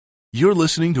You're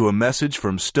listening to a message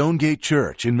from Stonegate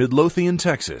Church in Midlothian,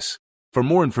 Texas. For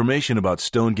more information about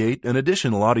Stonegate and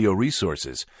additional audio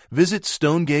resources, visit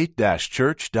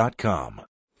stonegate-church.com.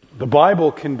 The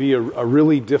Bible can be a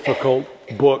really difficult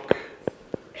book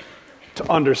to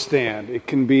understand. It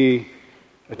can be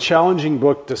a challenging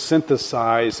book to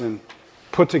synthesize and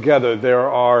put together. There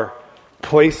are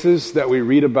places that we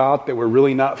read about that we're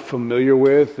really not familiar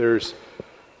with. There's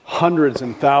hundreds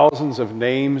and thousands of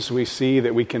names we see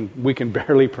that we can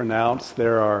barely pronounce.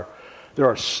 There are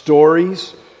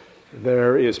stories.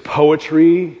 There is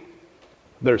poetry.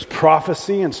 There's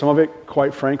prophecy, and some of it,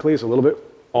 quite frankly, is a little bit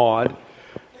odd.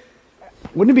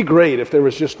 Wouldn't it be great if there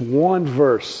was just one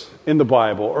verse in the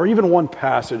Bible, or even one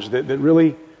passage that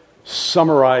really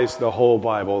summarized the whole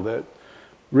Bible, that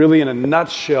really in a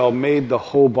nutshell made the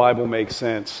whole Bible make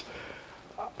sense?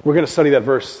 We're going to study that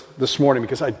verse this morning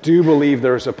because I do believe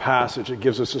there's a passage that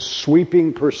gives us a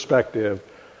sweeping perspective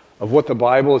of what the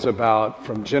Bible is about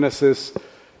from Genesis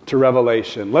to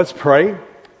Revelation. Let's pray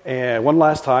and one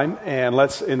last time, and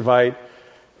let's invite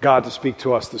God to speak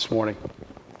to us this morning.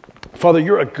 Father,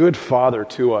 you're a good father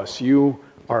to us. You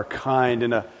are kind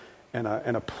in a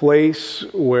place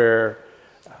where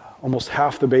almost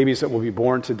half the babies that will be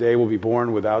born today will be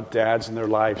born without dads in their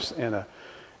lives, in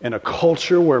a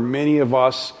culture where many of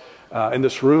us in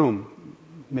this room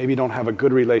maybe don't have a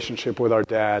good relationship with our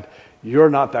dad.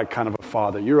 You're not that kind of a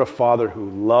father. You're a father who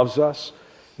loves us.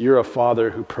 You're a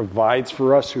father who provides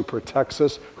for us, who protects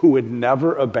us, who would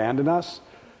never abandon us,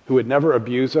 who would never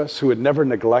abuse us, who would never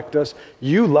neglect us.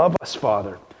 You love us,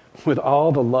 Father, with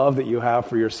all the love that you have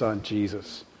for your Son,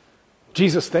 Jesus.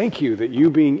 Jesus, thank you that you,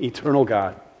 being eternal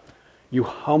God, you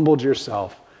humbled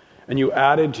yourself and you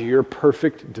added to your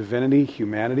perfect divinity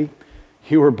humanity.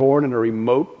 You were born in a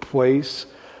remote place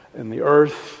in the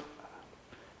earth.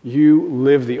 You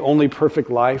lived the only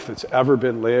perfect life that's ever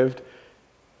been lived.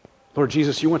 Lord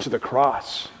Jesus, you went to the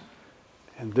cross,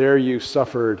 and there you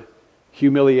suffered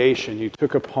humiliation. You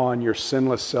took upon your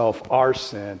sinless self our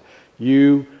sin.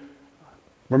 You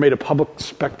were made a public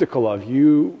spectacle of.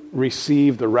 You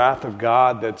received the wrath of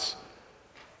God that's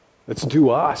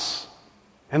due us.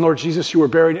 And Lord Jesus, you were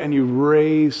buried and you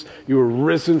were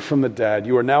risen from the dead.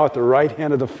 You are now at the right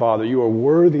hand of the Father. You are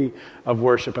worthy of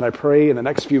worship. And I pray in the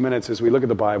next few minutes as we look at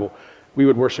the Bible, we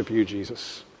would worship you,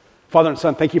 Jesus. Father and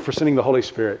Son, thank you for sending the Holy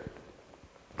Spirit.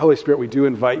 Holy Spirit, we do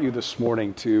invite you this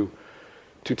morning to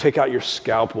take out your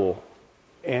scalpel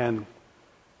and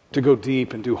to go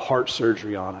deep and do heart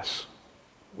surgery on us.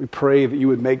 We pray that you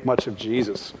would make much of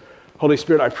Jesus. Holy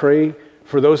Spirit, I pray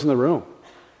for those in the room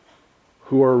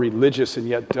who are religious and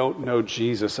yet don't know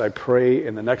Jesus. I pray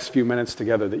in the next few minutes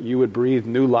together that you would breathe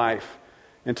new life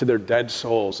into their dead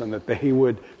souls, and that they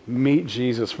would meet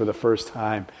Jesus for the first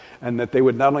time, and that they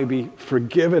would not only be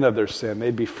forgiven of their sin,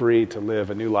 they'd be free to live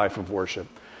a new life of worship.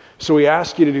 So we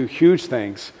ask you to do huge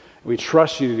things. We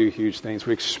trust you to do huge things.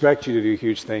 We expect you to do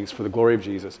huge things for the glory of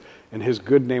Jesus. In his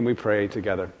good name we pray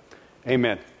together.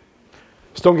 Amen.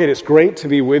 Stonegate, it's great to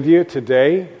be with you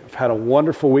today. I've had a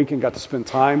wonderful week and got to spend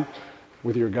time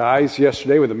with your guys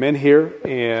yesterday, with the men here,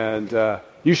 and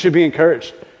you should be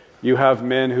encouraged. You have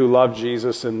men who love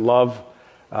Jesus and love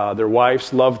their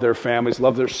wives, love their families,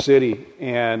 love their city,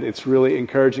 and it's really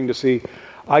encouraging to see.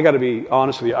 I got to be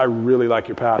honest with you, I really like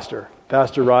your pastor.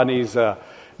 Pastor Rodney's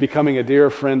becoming a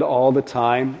dear friend all the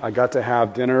time. I got to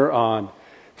have dinner on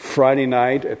Friday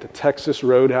night at the Texas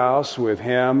Roadhouse with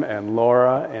him and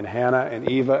Laura and Hannah and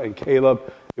Eva and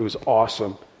Caleb. It was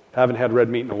awesome. Haven't had red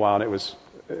meat in a while, and it was,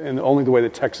 and only the way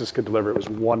that Texas could deliver it was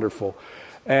wonderful.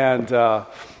 And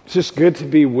it's just good to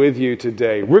be with you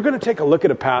today. We're going to take a look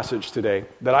at a passage today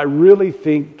that I really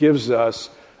think gives us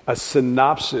a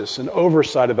synopsis, an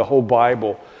oversight of the whole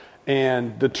Bible.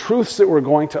 And the truths that we're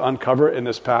going to uncover in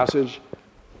this passage,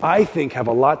 I think, have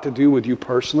a lot to do with you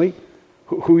personally,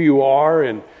 who you are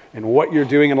and what you're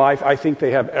doing in life. I think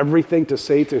they have everything to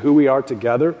say to who we are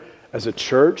together as a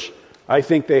church. I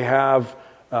think they have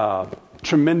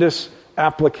tremendous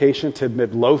application to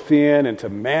Midlothian and to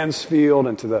Mansfield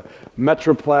and to the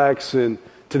Metroplex and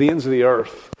to the ends of the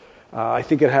earth. I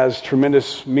think it has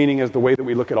tremendous meaning as the way that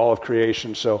we look at all of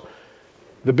creation. So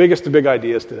the biggest of big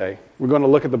ideas today, we're going to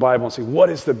look at the Bible and see what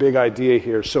is the big idea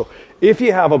here. So if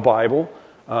you have a Bible,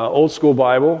 old school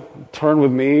Bible, turn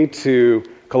with me to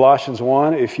Colossians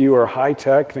 1. If you are high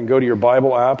tech, then go to your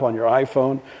Bible app on your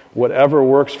iPhone. Whatever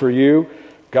works for you,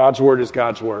 God's Word is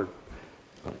God's Word.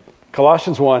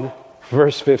 Colossians 1,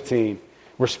 verse 15.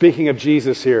 We're speaking of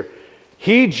Jesus here.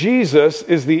 He, Jesus,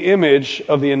 is the image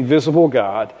of the invisible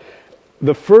God,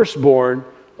 the firstborn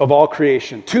of all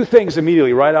creation. Two things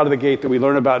immediately right out of the gate that we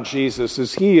learn about Jesus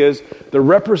is he is the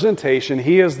representation,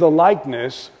 he is the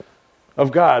likeness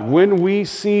of God. When we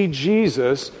see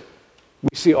Jesus,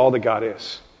 we see all that God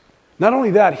is. Not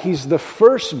only that, he's the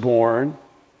firstborn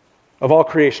of all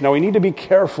creation. Now we need to be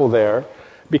careful there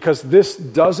because this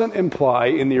doesn't imply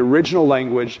in the original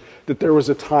language that there was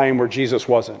a time where Jesus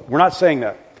wasn't. We're not saying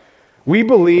that. We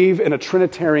believe in a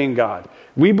Trinitarian God.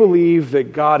 We believe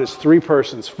that God is three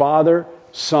persons, Father,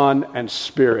 Son, and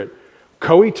Spirit.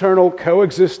 Co-eternal,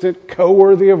 co-existent,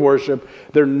 co-worthy of worship.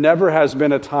 There never has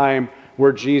been a time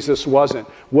where Jesus wasn't.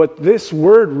 What this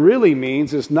word really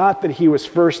means is not that he was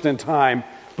first in time,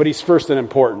 but he's first in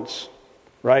importance.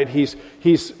 Right? He's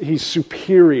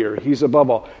superior. He's above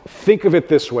all. Think of it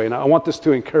this way, and I want this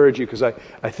to encourage you because I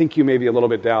think you may be a little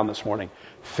bit down this morning.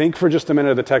 Think for just a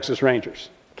minute of the Texas Rangers.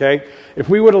 Okay? If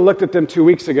we would have looked at them 2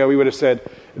 weeks ago, we would have said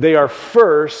they are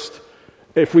first,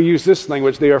 if we use this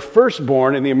language, they are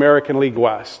firstborn in the American League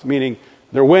West, meaning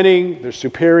they're winning, they're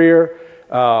superior,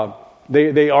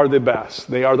 they are the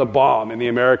best. They are the bomb in the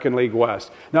American League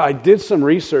West. Now, I did some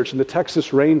research, and the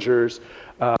Texas Rangers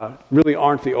really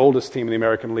aren't the oldest team in the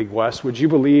American League West. Would you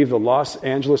believe the Los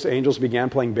Angeles Angels began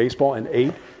playing baseball in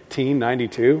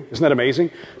 1892? Isn't that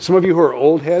amazing? Some of you who are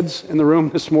old heads in the room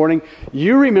this morning,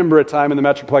 you remember a time in the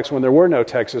Metroplex when there were no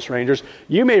Texas Rangers.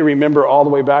 You may remember all the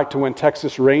way back to when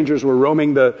Texas Rangers were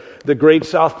roaming the great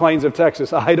South Plains of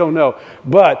Texas. I don't know.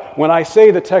 But when I say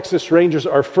the Texas Rangers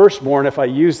are firstborn, if I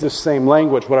use this same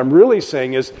language, what I'm really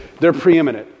saying is they're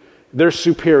preeminent. They're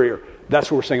superior.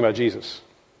 That's what we're saying about Jesus.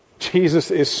 Jesus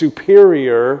is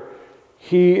superior.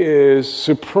 He is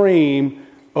supreme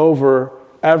over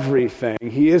everything.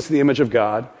 He is the image of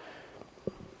God.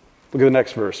 Look at the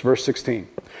next verse, verse 16.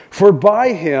 For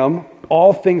by him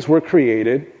all things were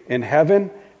created in heaven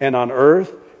and on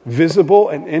earth, visible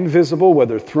and invisible,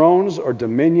 whether thrones or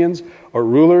dominions or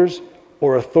rulers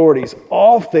or authorities.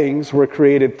 All things were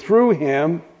created through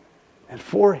him and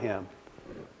for him.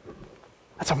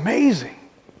 That's amazing.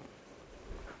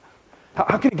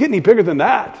 How can it get any bigger than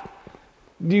that?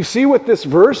 Do you see what this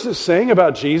verse is saying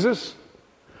about Jesus?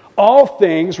 All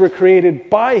things were created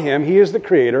by him. He is the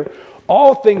creator.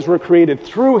 All things were created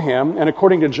through him. And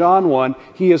according to John 1,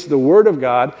 he is the Word of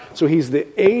God. So he's the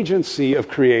agency of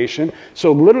creation.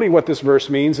 So literally what this verse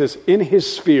means is in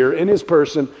his sphere, in his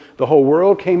person, the whole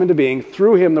world came into being.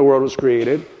 Through him the world was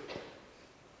created.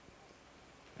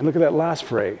 And look at that last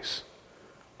phrase.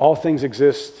 All things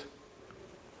exist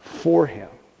for him.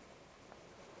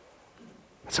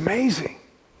 It's amazing.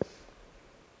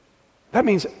 That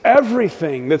means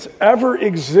everything that's ever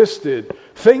existed,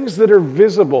 things that are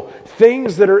visible,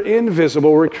 things that are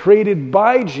invisible, were created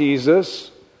by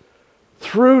Jesus,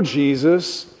 through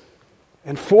Jesus,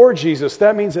 and for Jesus.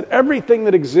 That means that everything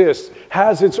that exists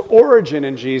has its origin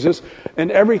in Jesus,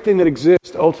 and everything that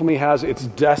exists ultimately has its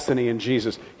destiny in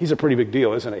Jesus. He's a pretty big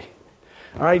deal, isn't he?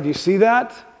 All right, do you see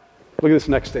that? Look at this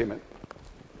next statement.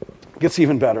 It gets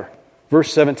even better.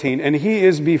 Verse 17, and he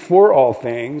is before all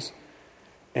things,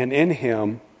 and in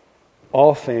him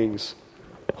all things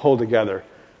hold together.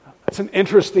 That's an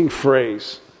interesting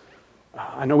phrase.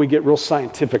 I know we get real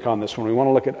scientific on this one. We want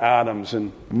to look at atoms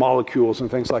and molecules and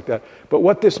things like that. But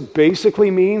what this basically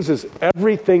means is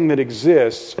everything that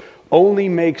exists only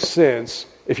makes sense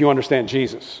if you understand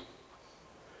Jesus.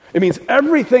 It means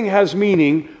everything has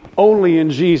meaning only in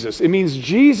Jesus. It means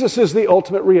Jesus is the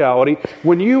ultimate reality.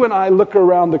 When you and I look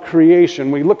around the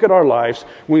creation, we look at our lives,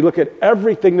 we look at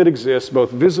everything that exists,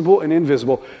 both visible and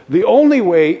invisible, the only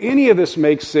way any of this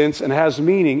makes sense and has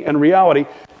meaning and reality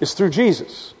is through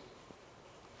Jesus.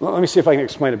 Well, let me see if I can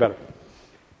explain it better.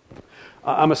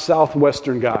 I'm a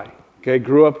Southwestern guy, okay?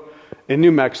 Grew up in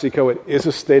New Mexico. It is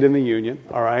a state in the Union,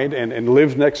 all right? And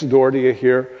lived next door to you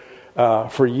here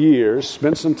for years,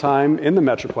 spent some time in the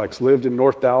Metroplex, lived in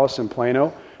North Dallas and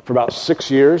Plano for about 6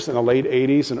 years in the late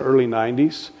 80s and early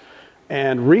 90s.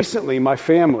 And recently, my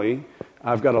family,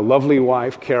 I've got a lovely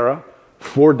wife, Kara,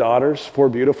 4 daughters, 4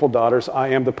 beautiful daughters. I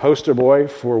am the poster boy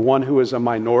for one who is a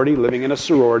minority living in a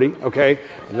sorority, okay?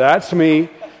 That's me.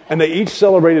 And they each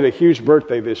celebrated a huge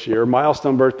birthday this year,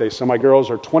 milestone birthday. So my girls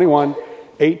are 21,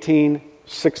 18,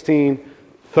 16,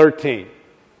 13.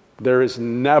 There is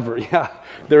never,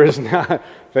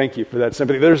 thank you for that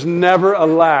sympathy. There's never a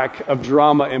lack of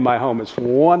drama in my home. It's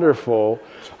wonderful.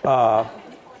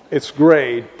 It's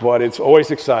great, but it's always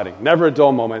exciting. Never a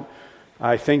dull moment.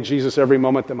 I thank Jesus every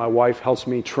moment that my wife helps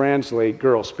me translate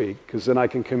girl speak, because then I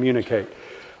can communicate.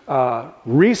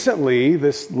 Recently,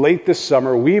 late this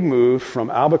summer, we moved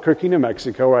from Albuquerque, New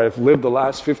Mexico, where I've lived the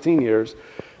last 15 years,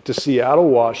 to Seattle,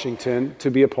 Washington, to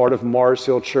be a part of Mars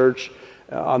Hill Church,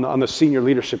 on the senior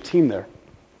leadership team there.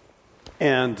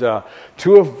 And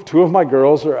two of my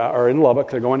girls are in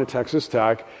Lubbock. They're going to Texas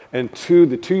Tech. And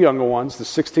the two younger ones, the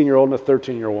 16-year-old and the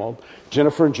 13-year-old,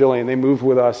 Jennifer and Jillian, they moved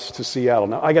with us to Seattle.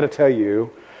 Now, I got to tell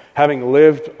you, having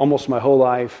lived almost my whole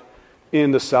life in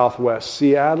the Southwest,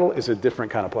 Seattle is a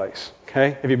different kind of place.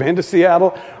 Okay? Have you been to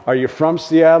Seattle? Are you from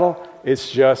Seattle?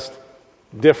 It's just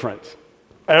different.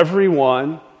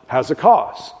 Everyone has a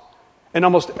cause. And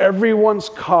almost everyone's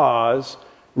cause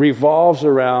revolves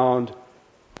around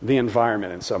the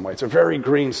environment in some way. It's a very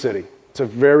green city. It's a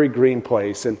very green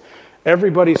place. And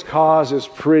everybody's cause is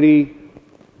pretty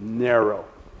narrow.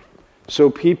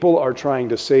 So people are trying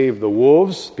to save the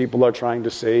wolves. People are trying to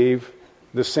save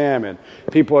the salmon.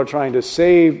 People are trying to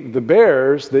save the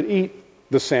bears that eat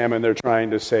the salmon they're trying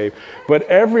to save. But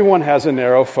everyone has a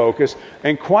narrow focus.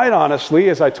 And quite honestly,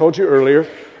 as I told you earlier,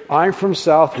 I'm from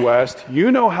Southwest.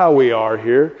 You know how we are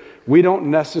here. We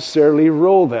don't necessarily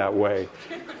roll that way.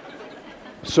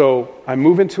 So I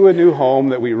move into a new home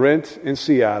that we rent in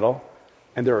Seattle,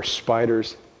 and there are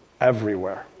spiders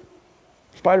everywhere.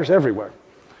 Spiders everywhere.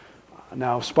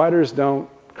 Now, spiders don't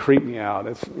creep me out.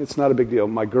 It's not a big deal.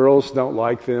 My girls don't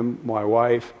like them. My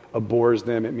wife abhors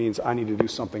them. It means I need to do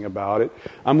something about it.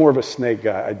 I'm more of a snake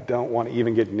guy. I don't want to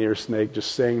even get near snake.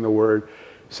 Just saying the word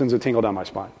sends a tingle down my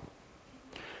spine.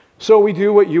 So we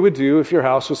do what you would do if your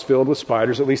house was filled with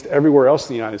spiders, at least everywhere else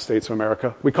in the United States of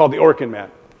America. We call it the Orkin Man.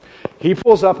 He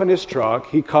pulls up in his truck,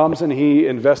 he comes and he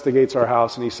investigates our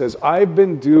house, and he says, I've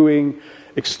been doing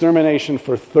extermination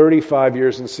for 35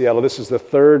 years in Seattle. This is the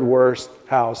third worst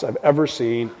house I've ever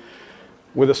seen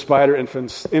with a spider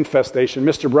infestation.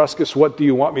 Mr. Bruskus, what do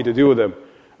you want me to do with them?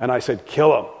 And I said, kill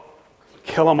them.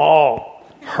 Kill them all.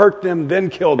 Hurt them,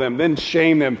 then kill them, then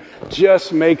shame them.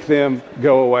 Just make them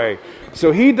go away.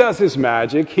 So he does his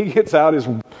magic. He gets out his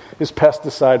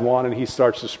pesticide wand and he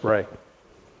starts to spray.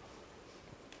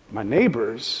 My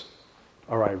neighbors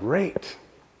are irate,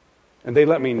 and they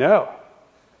let me know.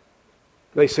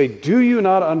 They say, do you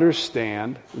not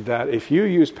understand that if you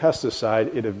use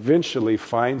pesticide, it eventually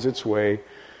finds its way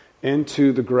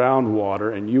into the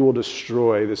groundwater, and you will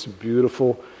destroy this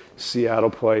beautiful Seattle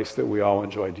place that we all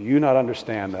enjoy? Do you not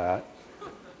understand that?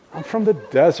 I'm from the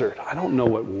desert. I don't know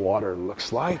what water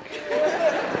looks like.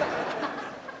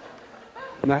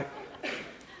 Now,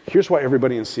 here's why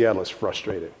everybody in Seattle is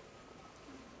frustrated.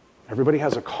 Everybody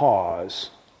has a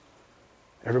cause.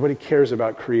 Everybody cares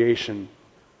about creation.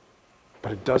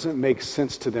 But it doesn't make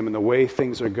sense to them in the way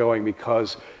things are going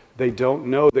because they don't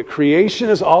know that creation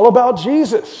is all about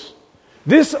Jesus.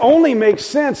 This only makes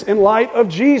sense in light of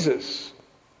Jesus.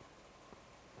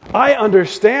 I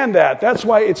understand that. That's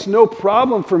why it's no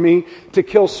problem for me to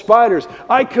kill spiders.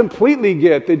 I completely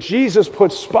get that Jesus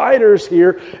put spiders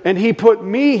here and he put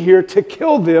me here to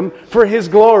kill them for his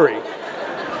glory.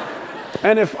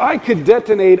 And if I could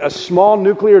detonate a small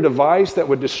nuclear device that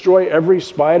would destroy every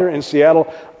spider in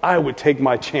Seattle, I would take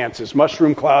my chances,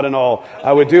 mushroom cloud and all.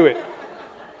 I would do it.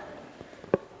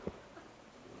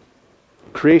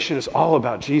 Creation is all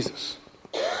about Jesus.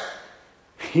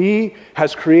 He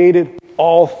has created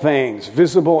all things,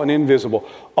 visible and invisible.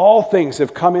 All things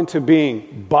have come into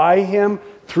being by him,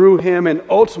 through him, and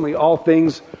ultimately all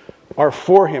things are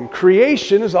for him.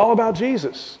 Creation is all about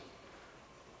Jesus.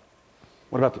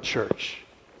 What about the church?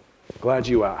 Glad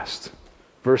you asked.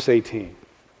 Verse 18.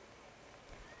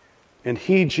 And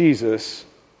he, Jesus,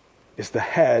 is the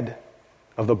head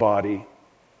of the body,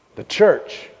 the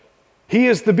church. He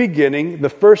is the beginning, the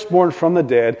firstborn from the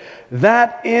dead,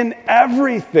 that in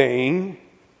everything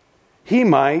he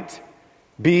might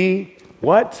be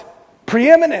what?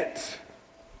 Preeminent.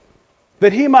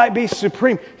 That he might be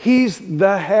supreme. He's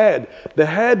the head. The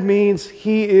head means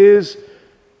he is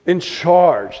in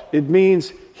charge. It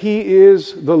means he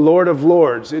is the Lord of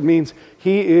Lords. It means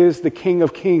he is the King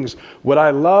of Kings. What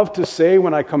I love to say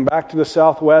when I come back to the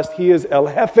Southwest, he is El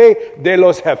Jefe de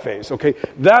los Jefes. Okay,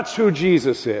 that's who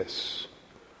Jesus is.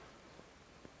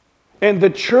 And the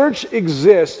church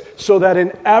exists so that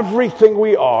in everything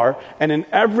we are and in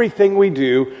everything we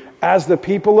do, as the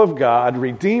people of God,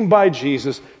 redeemed by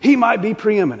Jesus, he might be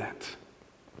preeminent.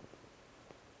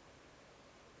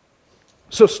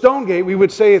 So Stonegate, we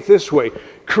would say it this way.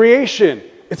 Creation,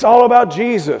 it's all about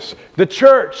Jesus. The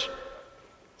church,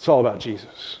 it's all about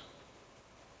Jesus.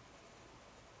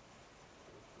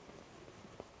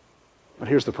 But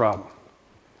here's the problem.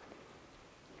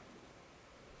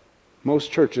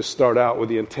 Most churches start out with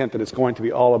the intent that it's going to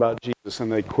be all about Jesus, and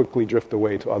they quickly drift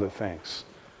away to other things.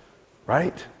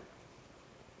 Right?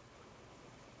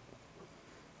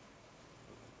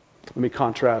 Let me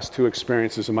contrast two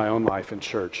experiences in my own life in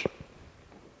church.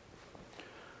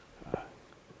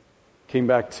 Came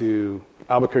back to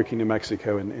Albuquerque, New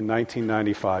Mexico in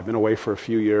 1995. Been away for a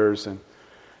few years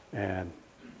and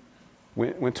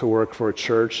went to work for a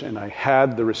church, and I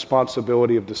had the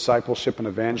responsibility of discipleship and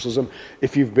evangelism.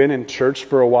 If you've been in church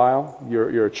for a while,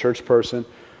 you're a church person,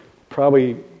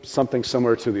 probably something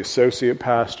similar to the associate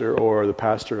pastor or the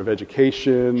pastor of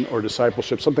education or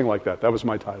discipleship, something like that. That was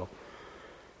my title.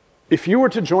 If you were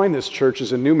to join this church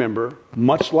as a new member,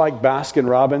 much like Baskin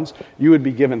Robbins, you would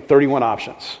be given 31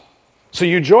 options. So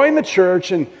you join the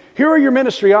church, and here are your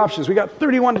ministry options. We got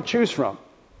 31 to choose from.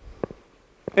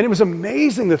 And it was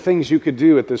amazing the things you could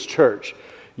do at this church.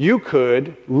 You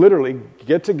could literally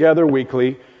get together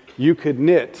weekly. You could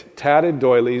knit tatted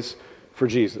doilies for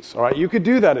Jesus. All right, you could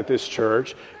do that at this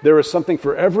church. There was something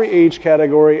for every age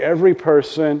category, every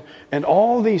person, and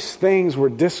all these things were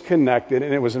disconnected,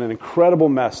 and it was an incredible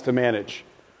mess to manage.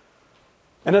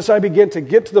 And as I began to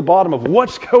get to the bottom of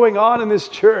what's going on in this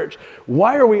church,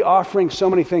 why are we offering so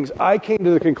many things, I came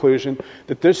to the conclusion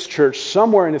that this church,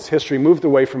 somewhere in its history, moved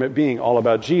away from it being all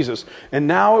about Jesus, and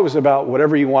now it was about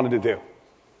whatever you wanted to do.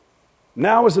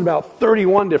 Now it was about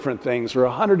 31 different things or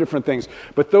 100 different things,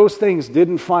 but those things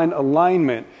didn't find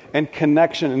alignment and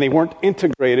connection, and they weren't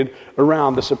integrated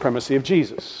around the supremacy of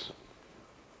Jesus.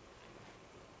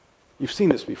 You've seen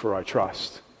this before, I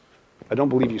trust. I don't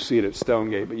believe you see it at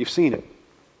Stonegate, but you've seen it.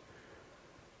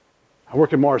 I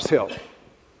work at Mars Hill.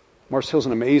 Mars Hill is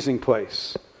an amazing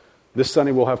place. This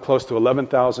Sunday we'll have close to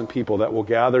 11,000 people that will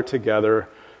gather together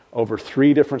over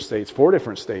 4 different states, 4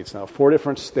 different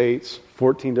states,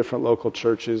 14 different local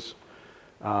churches.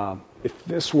 If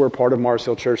this were part of Mars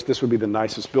Hill Church, this would be the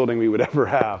nicest building we would ever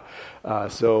have.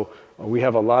 So we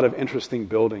have a lot of interesting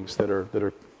buildings that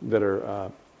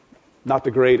are not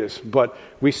the greatest, but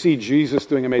we see Jesus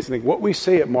doing amazing things. What we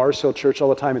say at Mars Hill Church all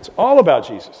the time, it's all about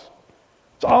Jesus.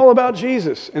 It's all about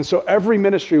Jesus. And so every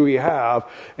ministry we have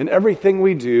and everything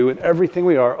we do and everything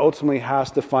we are ultimately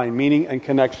has to find meaning and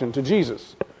connection to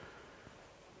Jesus.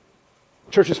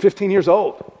 Church is 15 years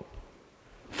old.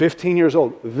 15 years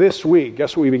old. This week,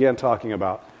 guess what we began talking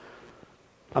about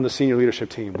on the senior leadership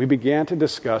team? We began to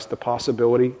discuss the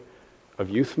possibility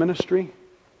of youth ministry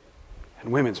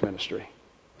and women's ministry.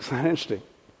 Isn't that interesting?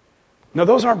 Now,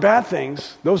 those aren't bad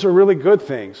things. Those are really good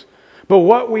things. But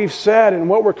what we've said and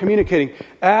what we're communicating,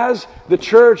 as the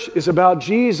church is about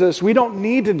Jesus, we don't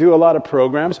need to do a lot of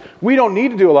programs. We don't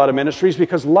need to do a lot of ministries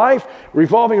because life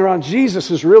revolving around Jesus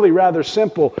is really rather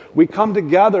simple. We come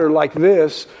together like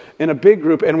this in a big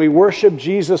group and we worship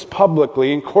Jesus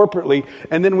publicly and corporately,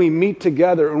 and then we meet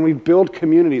together and we build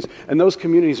communities, and those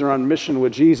communities are on mission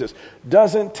with Jesus.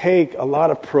 Doesn't take a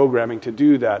lot of programming to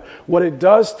do that. What it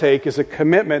does take is a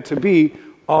commitment to be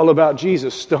all about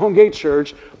Jesus. Stonegate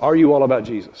Church, are you all about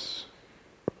Jesus?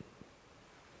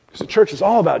 Because the church is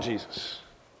all about Jesus.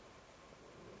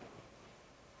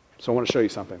 So I want to show you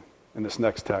something in this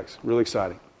next text. Really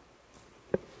exciting.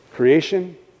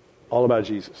 Creation, all about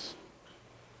Jesus.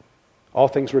 All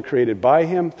things were created by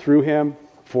Him, through Him,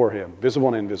 for Him, visible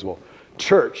and invisible.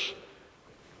 Church,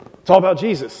 it's all about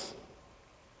Jesus.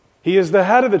 He is the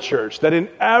head of the church, that in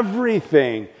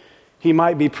everything He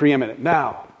might be preeminent.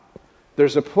 Now,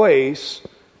 there's a place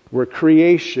where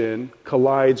creation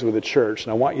collides with the church,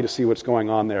 and I want you to see what's going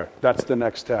on there. That's the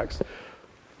next text.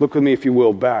 Look with me, if you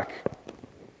will, back.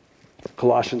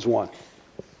 Colossians 1.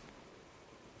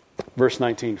 Verse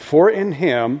 19. For in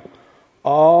Him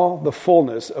all the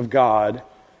fullness of God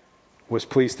was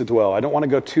pleased to dwell. I don't want to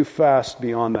go too fast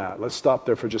beyond that. Let's stop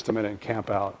there for just a minute and camp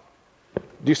out.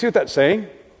 Do you see what that's saying?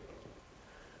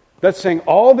 That's saying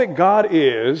all that God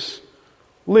is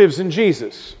lives in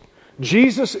Jesus.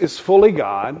 Jesus is fully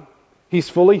God, He's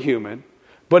fully human,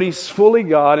 but He's fully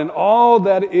God, and all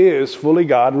that is fully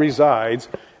God resides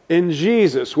in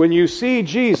Jesus. When you see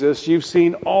Jesus, you've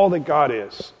seen all that God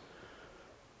is.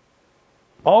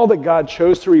 All that God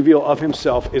chose to reveal of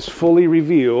Himself is fully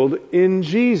revealed in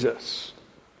Jesus.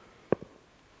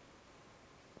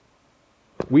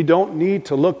 We don't need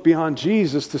to look beyond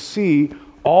Jesus to see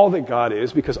all that God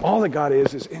is, because all that God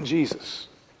is in Jesus.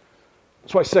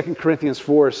 That's why 2 Corinthians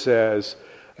 4 says,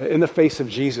 in the face of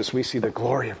Jesus, we see the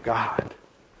glory of God.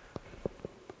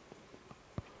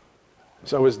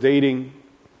 As I was dating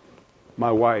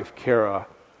my wife, Kara,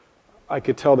 I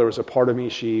could tell there was a part of me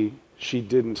she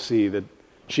didn't see, that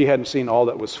she hadn't seen all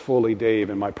that was fully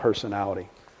Dave in my personality.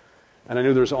 And I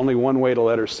knew there was only one way to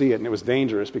let her see it, and it was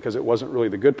dangerous because it wasn't really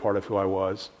the good part of who I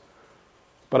was.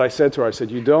 But I said to her,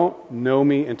 you don't know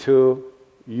me until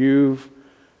you've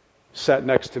sat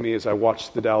next to me as I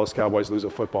watched the Dallas Cowboys lose a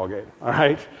football game. All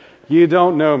right? You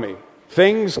don't know me.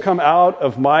 Things come out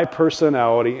of my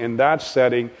personality in that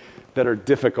setting that are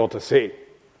difficult to see.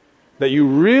 that you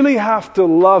really have to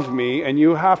love me and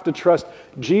you have to trust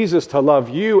Jesus to love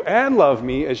you and love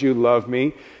me as you love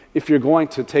me if you're going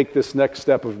to take this next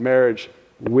step of marriage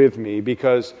with me.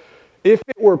 Because if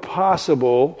it were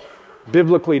possible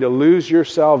biblically to lose your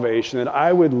salvation, then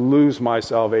I would lose my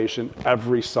salvation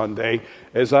every Sunday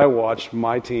as I watch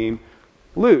my team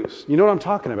lose. You know what I'm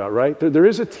talking about, right? There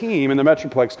is a team in the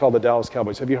Metroplex called the Dallas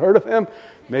Cowboys. Have you heard of them?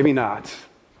 Maybe not.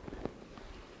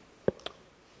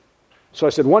 So I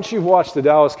said, once you've watched the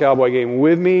Dallas Cowboy game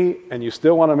with me and you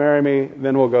still want to marry me,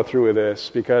 then we'll go through with this,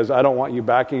 because I don't want you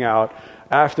backing out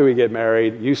after we get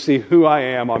married. You see who I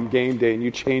am on game day and you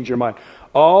change your mind.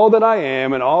 All that I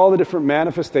am and all the different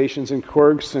manifestations and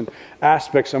quirks and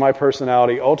aspects of my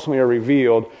personality ultimately are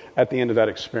revealed at the end of that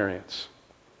experience.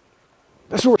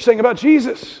 That's what we're saying about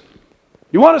Jesus.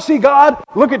 You want to see God?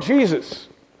 Look at Jesus.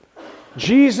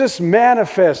 Jesus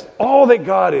manifests all that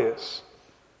God is.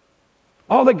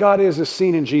 All that God is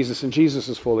seen in Jesus, and Jesus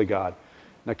is fully God.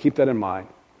 Now keep that in mind,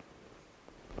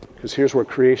 because here's where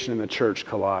creation and the church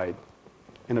collide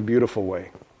in a beautiful way.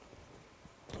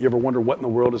 You ever wonder what in the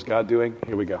world is God doing?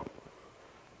 Here we go.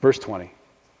 Verse 20.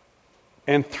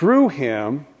 And through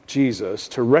him, Jesus,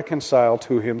 to reconcile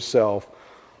to himself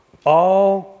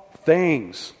all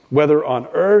things, whether on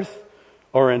earth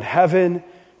or in heaven,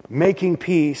 making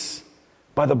peace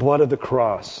by the blood of the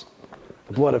cross,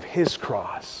 the blood of his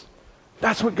cross.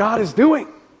 That's what God is doing.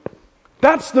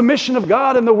 That's the mission of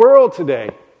God in the world today.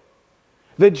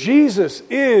 That Jesus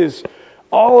is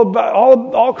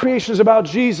all creation is about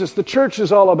Jesus. The church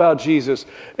is all about Jesus.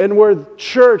 And where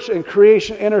church and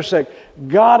creation intersect,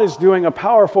 God is doing a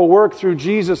powerful work through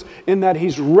Jesus in that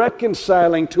he's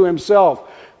reconciling to himself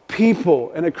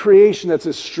people and a creation that's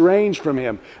estranged from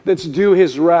him, that's due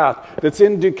his wrath, that's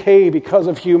in decay because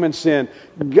of human sin.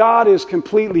 God is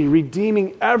completely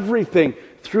redeeming everything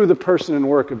through the person and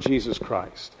work of Jesus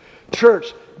Christ.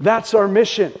 Church, that's our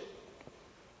mission.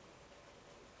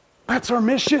 That's our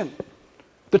mission.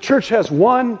 The church has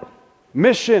one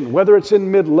mission, whether it's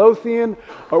in Midlothian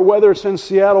or whether it's in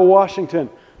Seattle,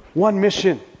 Washington. One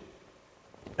mission.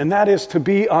 And that is to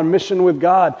be on mission with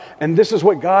God. And this is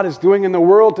what God is doing in the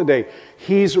world today.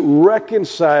 He's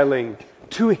reconciling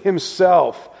to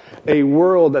himself a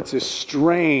world that's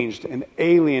estranged and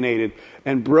alienated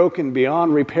and broken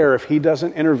beyond repair if he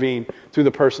doesn't intervene through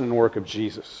the person and work of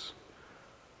Jesus.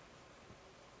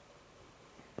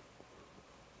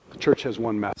 The church has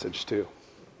one message too.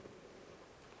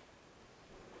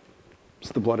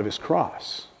 It's the blood of his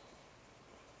cross.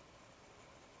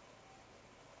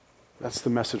 That's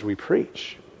the message we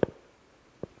preach,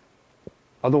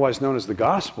 otherwise known as the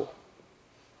gospel.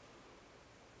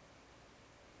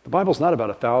 The Bible's not about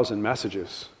 1,000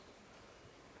 messages.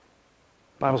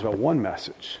 The Bible's about one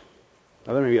message.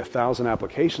 Now, there may be 1,000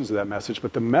 applications of that message,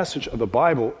 but the message of the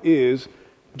Bible is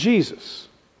Jesus.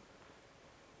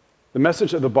 The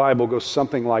message of the Bible goes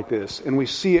something like this, and we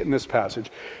see it in this passage.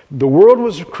 The world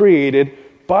was created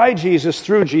by Jesus,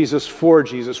 through Jesus, for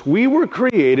Jesus. We were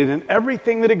created, and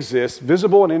everything that exists,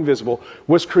 visible and invisible,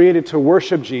 was created to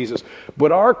worship Jesus.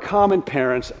 But our common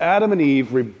parents, Adam and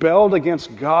Eve, rebelled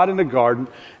against God in the garden,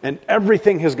 and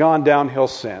everything has gone downhill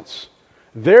since.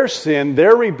 Their sin,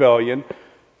 their rebellion,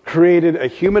 created a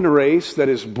human race that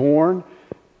is born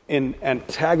in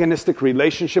antagonistic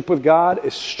relationship with God,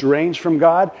 estranged from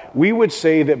God. We would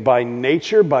say that by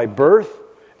nature, by birth,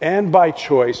 and by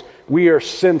choice, we are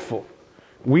sinful.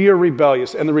 We are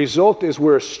rebellious, and the result is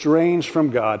we're estranged from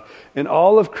God. And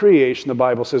all of creation, the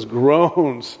Bible says,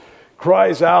 groans,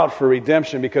 cries out for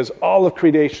redemption, because all of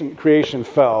creation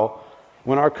fell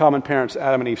when our common parents,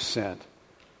 Adam and Eve, sinned.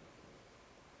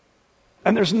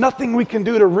 And there's nothing we can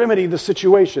do to remedy the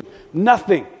situation.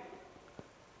 Nothing.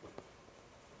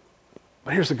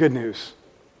 But here's the good news.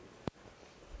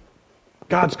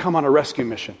 God's come on a rescue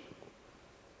mission.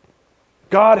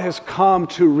 God has come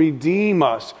to redeem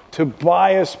us, to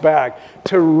buy us back,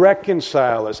 to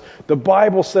reconcile us. The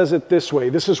Bible says it this way.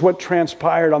 This is what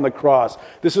transpired on the cross.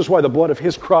 This is why the blood of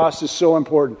his cross is so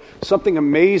important. Something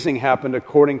amazing happened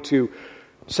according to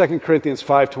 2 Corinthians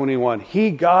 5:21.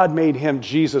 He, God, made him,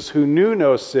 Jesus, who knew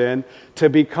no sin, to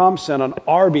become sin on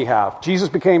our behalf. Jesus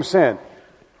became sin.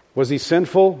 Was he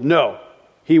sinful? No.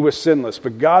 He was sinless.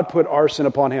 But God put our sin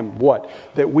upon him. What?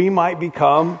 That we might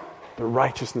become the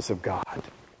righteousness of God.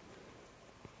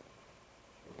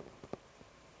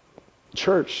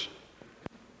 Church,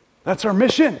 that's our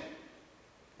mission.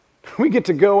 We get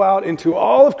to go out into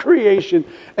all of creation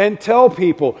and tell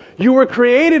people, you were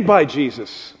created by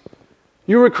Jesus.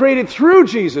 You were created through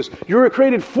Jesus. You were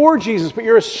created for Jesus, but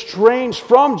you're estranged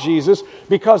from Jesus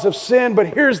because of sin. But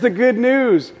here's the good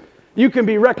news. You can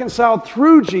be reconciled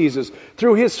through Jesus,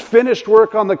 through his finished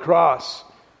work on the cross.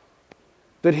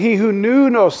 That he who knew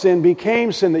no sin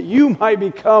became sin, that you might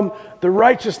become the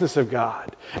righteousness of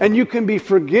God. And you can be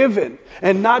forgiven.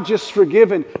 And not just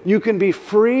forgiven, you can be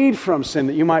freed from sin,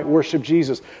 that you might worship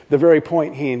Jesus, the very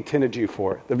point he intended you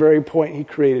for, the very point he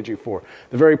created you for,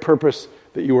 the very purpose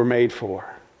that you were made for.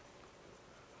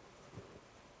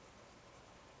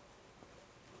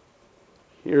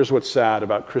 Here's what's sad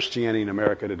about Christianity in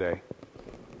America today.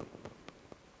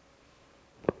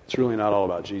 It's really not all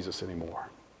about Jesus anymore.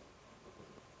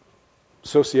 A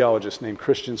sociologist named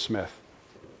Christian Smith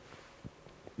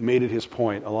made it his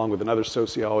point, along with another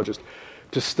sociologist,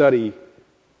 to study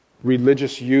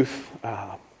religious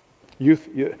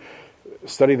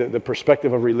study the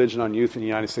perspective of religion on youth in the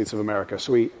United States of America.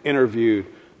 So he interviewed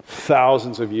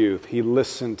thousands of youth. He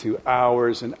listened to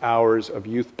hours and hours of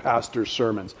youth pastors'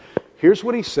 sermons. Here's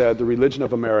what he said the religion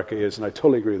of America is, and I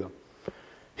totally agree with him.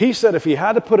 He said if he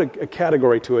had to put a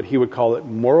category to it, he would call it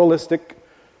moralistic,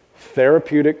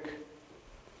 therapeutic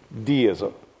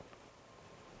deism.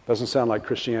 Doesn't sound like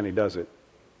Christianity, does it?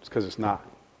 It's because it's not.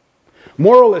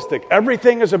 Moralistic.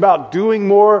 Everything is about doing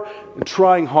more and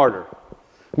trying harder.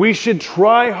 We should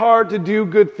try hard to do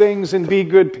good things and be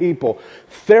good people.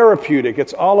 Therapeutic.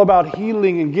 It's all about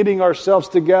healing and getting ourselves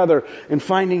together and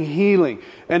finding healing.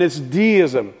 And it's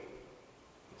deism.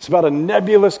 It's about a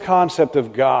nebulous concept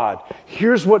of God.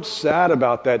 Here's what's sad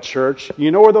about that church.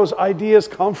 You know where those ideas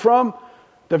come from?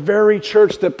 The very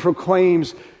church that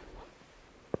proclaims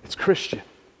it's Christian.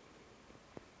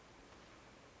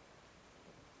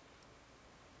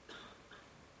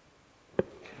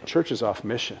 Church is off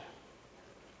mission.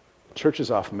 Church is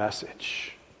off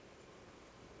message.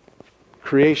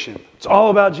 Creation, it's all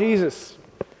about Jesus.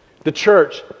 The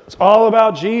church, it's all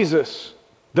about Jesus.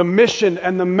 The mission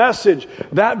and the message,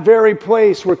 that very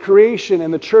place where creation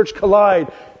and the church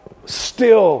collide,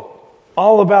 still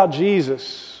all about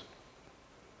Jesus.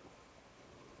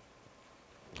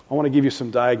 I want to give you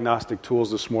some diagnostic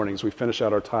tools this morning as we finish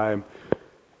out our time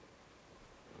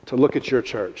to look at your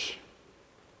church,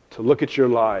 to look at your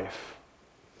life,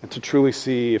 and to truly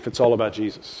see if it's all about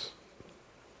Jesus.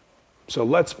 So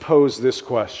let's pose this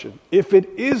question. If it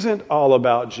isn't all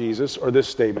about Jesus, or this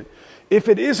statement, if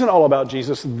it isn't all about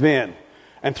Jesus, then,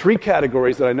 and three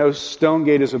categories that I know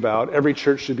Stonegate is about, every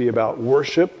church should be about: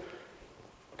 worship,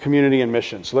 community, and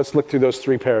mission. So let's look through those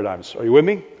three paradigms. Are you with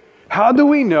me? How do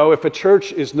we know if a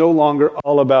church is no longer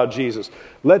all about Jesus?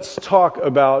 Let's talk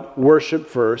about worship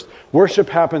first. Worship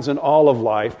happens in all of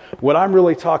life. What I'm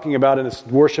really talking about is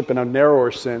worship in a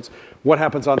narrower sense, what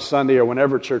happens on Sunday or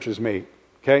whenever churches meet.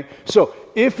 Okay? So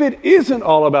if it isn't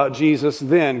all about Jesus,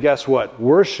 then guess what?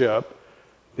 Worship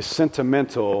is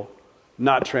sentimental,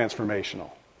 not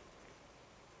transformational.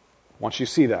 Once you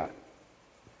see that.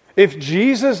 If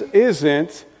Jesus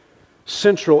isn't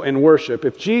central in worship,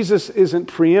 if Jesus isn't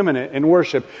preeminent in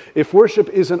worship, if worship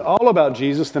isn't all about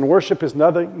Jesus, then worship is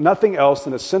nothing else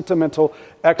than a sentimental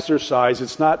exercise.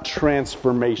 It's not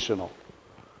transformational.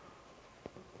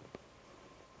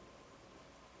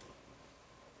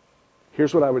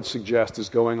 Here's what I would suggest is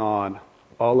going on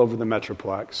all over the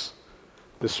Metroplex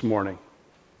this morning.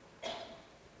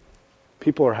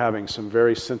 People are having some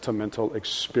very sentimental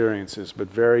experiences, but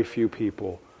very few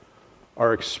people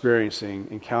are experiencing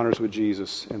encounters with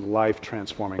Jesus in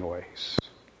life-transforming ways.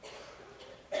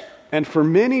 And for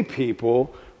many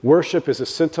people, worship is a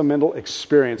sentimental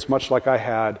experience, much like I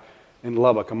had in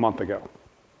Lubbock a month ago.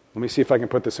 Let me see if I can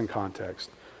put this in context.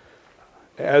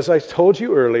 As I told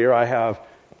you earlier, I have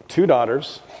two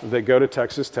daughters that go to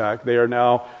Texas Tech. They are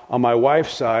now, on my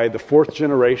wife's side, the fourth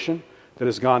generation that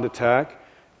has gone to Tech.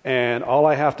 And all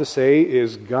I have to say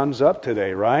is guns up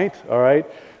today, right? All right.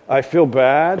 I feel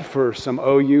bad for some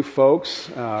OU folks.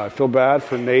 I feel bad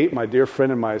for Nate, my dear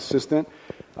friend and my assistant.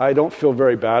 I don't feel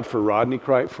very bad for Rodney,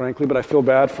 quite frankly, but I feel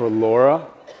bad for Laura.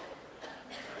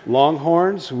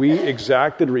 Longhorns, we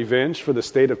exacted revenge for the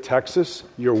state of Texas.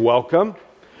 You're welcome.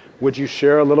 Would you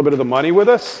share a little bit of the money with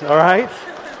us? All right.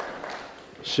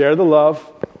 Share the love.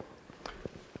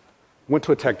 Went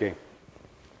to a Tech game.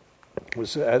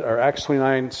 Was at our Acts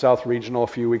 29 South Regional a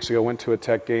few weeks ago. Went to a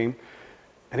Tech game.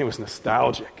 And it was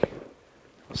nostalgic.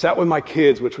 Sat with my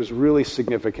kids, which was really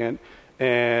significant,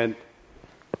 and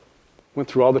went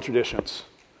through all the traditions.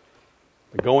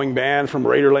 The going band from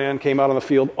Raiderland came out on the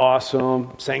field,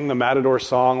 awesome. Sang the Matador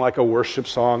song like a worship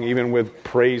song, even with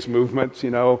praise movements,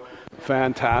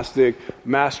 fantastic.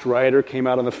 Masked Rider came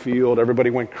out on the field.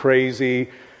 Everybody went crazy.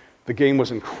 The game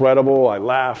was incredible. I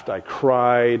laughed. I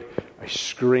cried. I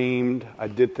screamed. I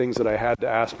did things that I had to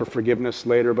ask for forgiveness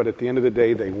later, but at the end of the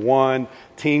day, they won.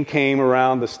 Team came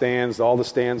around the stands. All the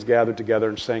stands gathered together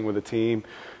and sang with the team.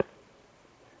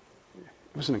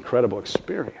 It was an incredible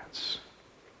experience.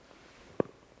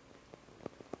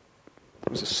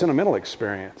 It was a sentimental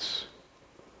experience,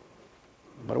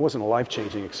 but it wasn't a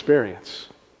life-changing experience.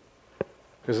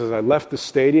 Because as I left the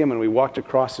stadium and we walked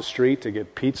across the street to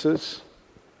get pizzas,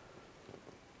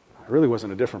 I really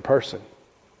wasn't a different person.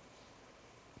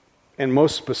 And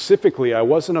most specifically, I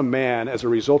wasn't a man, as a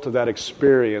result of that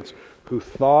experience, who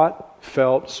thought,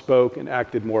 felt, spoke, and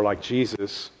acted more like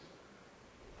Jesus.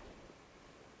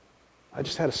 I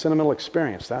just had a sentimental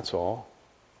experience, that's all.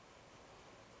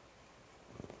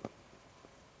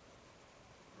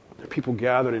 There are people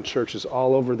gathered in churches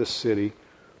all over this city,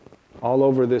 all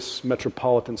over this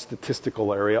metropolitan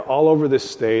statistical area, all over this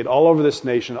state, all over this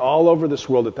nation, all over this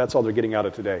world, that's all they're getting out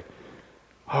of today.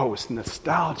 Oh, it's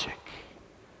nostalgic.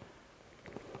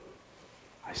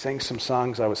 I sang some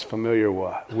songs I was familiar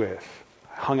with.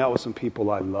 I hung out with some people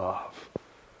I love.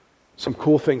 Some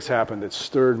cool things happened that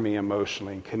stirred me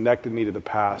emotionally and connected me to the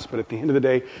past. But at the end of the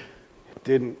day, it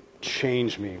didn't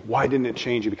change me. Why didn't it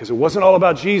change you? Because it wasn't all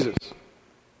about Jesus.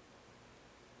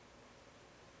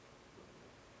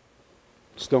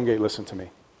 Stonegate, listen to me.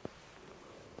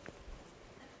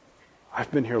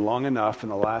 I've been here long enough in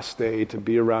the last day to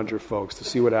be around your folks, to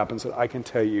see what happens, that I can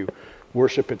tell you,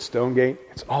 worship at Stonegate,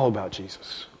 it's all about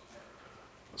Jesus.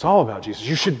 It's all about Jesus.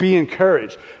 You should be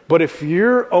encouraged. But if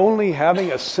you're only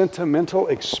having a sentimental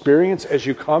experience as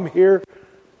you come here,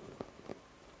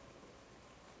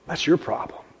 that's your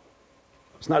problem.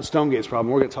 It's not Stonegate's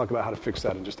problem. We're going to talk about how to fix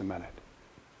that in just a minute.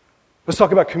 Let's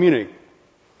talk about community.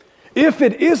 If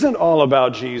it isn't all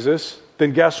about Jesus,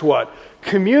 then guess what?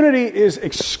 Community is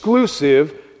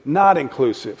exclusive, not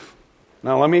inclusive.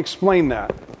 Now, let me explain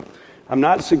that. I'm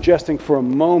not suggesting for a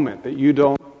moment that you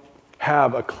don't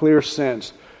have a clear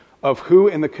sense of who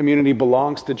in the community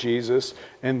belongs to Jesus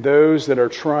and those that are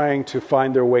trying to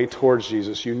find their way towards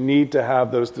Jesus. You need to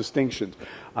have those distinctions.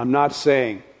 I'm not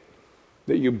saying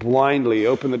that you blindly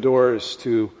open the doors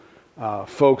to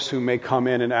folks who may come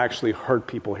in and actually hurt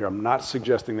people here. I'm not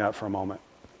suggesting that for a moment.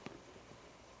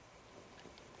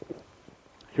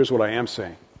 Here's what I am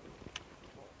saying.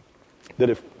 That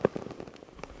if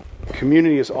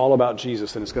community is all about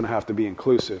Jesus, then it's going to have to be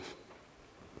inclusive.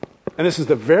 And this is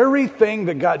the very thing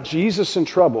that got Jesus in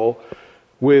trouble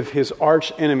with his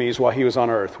arch enemies while he was on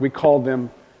earth. We called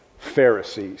them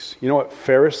Pharisees. You know what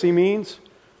Pharisee means?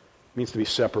 It means to be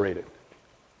separated.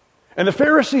 And the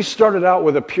Pharisees started out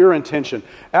with a pure intention.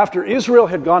 After Israel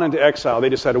had gone into exile, they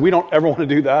decided, we don't ever want to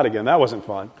do that again. That wasn't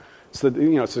fun. It's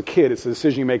a kid. It's the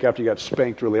decision you make after you got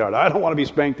spanked really hard. I don't want to be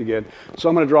spanked again, so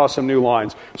I'm going to draw some new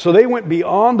lines. So they went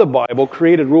beyond the Bible,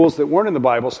 created rules that weren't in the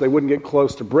Bible so they wouldn't get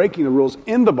close to breaking the rules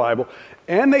in the Bible,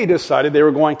 and they decided they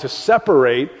were going to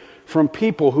separate from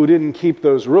people who didn't keep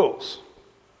those rules.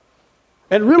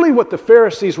 And really what the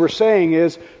Pharisees were saying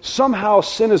is, somehow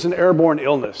sin is an airborne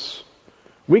illness.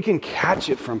 We can catch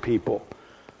it from people.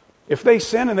 If they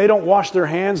sin and they don't wash their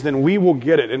hands, then we will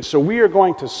get it. And so we are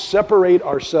going to separate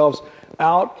ourselves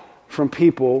out from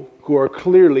people who are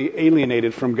clearly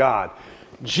alienated from God.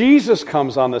 Jesus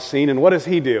comes on the scene, and what does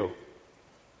he do?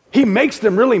 He makes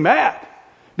them really mad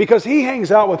because he hangs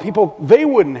out with people they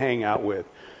wouldn't hang out with.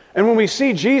 And when we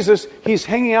see Jesus, he's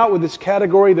hanging out with this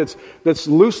category that's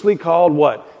loosely called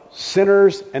what?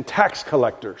 Sinners and tax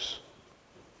collectors.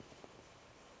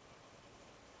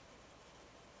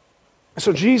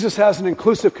 So Jesus has an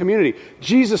inclusive community.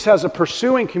 Jesus has a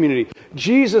pursuing community.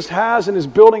 Jesus has and is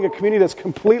building a community that's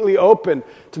completely open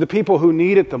to the people who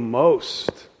need it the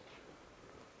most.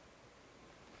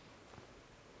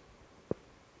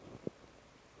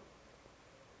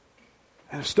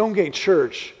 And if Stonegate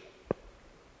Church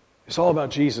is all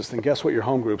about Jesus, then guess what your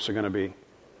home groups are going to be? They're going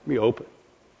to be open.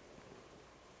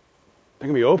 They're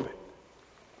going to be open.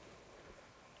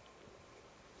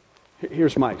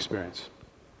 Here's my experience.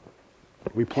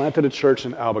 We planted a church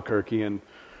in Albuquerque, and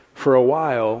for a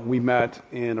while we met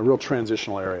in a real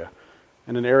transitional area.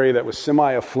 In an area that was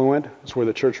semi-affluent, that's where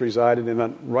the church resided, and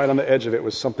then right on the edge of it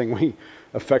was something we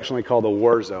affectionately called the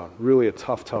war zone. Really a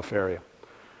tough area.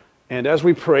 And as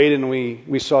we prayed and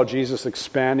we saw Jesus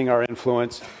expanding our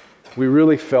influence, we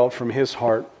really felt from his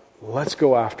heart, let's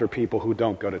go after people who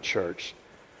don't go to church.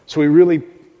 So we really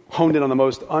honed in on the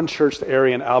most unchurched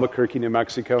area in Albuquerque, New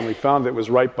Mexico, and we found that it was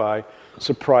right by,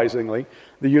 surprisingly,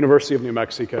 the University of New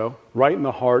Mexico, right in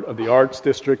the heart of the Arts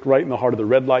District, right in the heart of the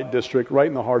Red Light District, right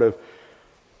in the heart of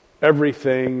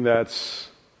everything that's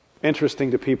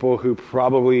interesting to people who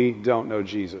probably don't know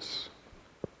Jesus.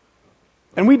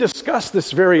 And we discussed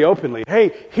this very openly.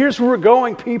 Hey, here's where we're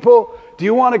going, people. Do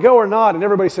you want to go or not? And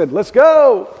everybody said, let's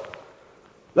go.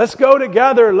 Let's go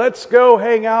together. Let's go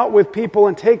hang out with people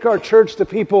and take our church to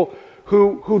people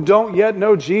who don't yet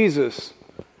know Jesus.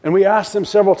 And we asked them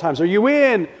several times, are you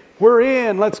in? We're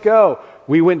in. Let's go.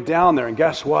 We went down there, and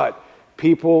guess what?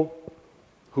 People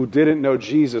who didn't know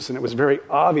Jesus, and it was very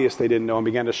obvious they didn't know him,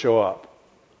 began to show up.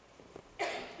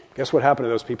 Guess what happened to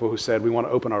those people who said, we want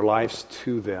to open our lives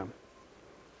to them?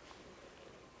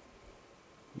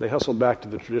 They hustled back to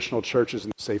the traditional churches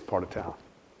in the safe part of town.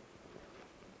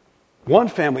 One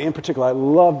family in particular I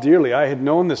love dearly. I had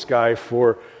known this guy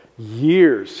for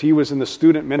years. He was in the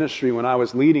student ministry when I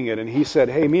was leading it, and he said,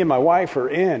 hey, me and my wife are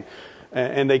in.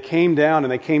 And they came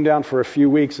down for a few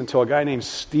weeks until a guy named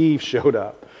Steve showed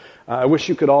up. I wish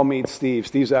you could all meet Steve.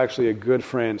 Steve's actually a good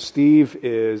friend. Steve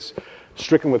is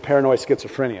stricken with paranoid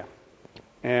schizophrenia.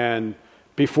 And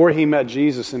before he met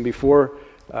Jesus and before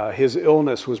his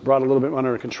illness was brought a little bit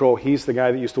under control, he's the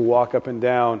guy that used to walk up and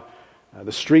down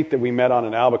the street that we met on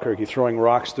in Albuquerque, throwing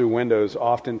rocks through windows,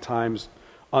 oftentimes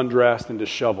undressed and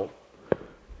disheveled.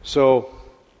 So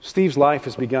Steve's life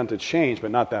has begun to change,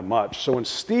 but not that much. So when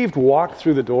Steve walked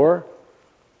through the door,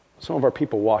 some of our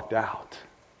people walked out.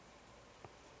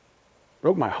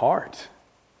 Broke my heart.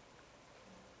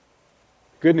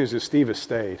 Good news is Steve has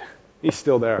stayed. He's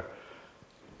still there.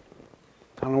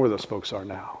 I don't know where those folks are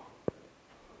now.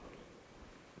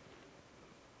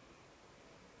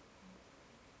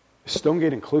 Is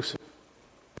Stonegate inclusive?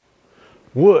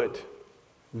 Would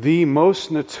the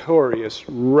most notorious,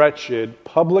 wretched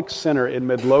public center in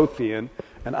Midlothian,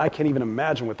 and I can't even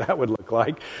imagine what that would look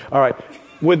like. All right,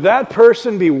 would that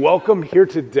person be welcome here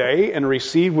today and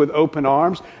received with open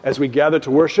arms as we gather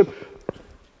to worship?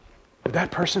 Would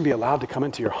that person be allowed to come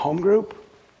into your home group?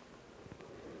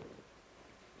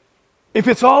 If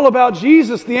it's all about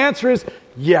Jesus, the answer is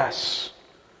yes.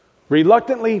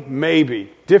 Reluctantly,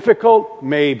 maybe. Difficult,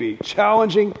 maybe.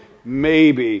 Challenging,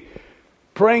 maybe.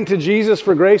 Praying to Jesus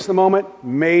for grace in the moment,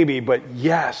 maybe, but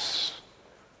yes.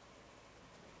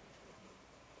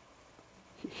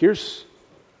 Here's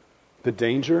the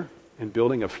danger in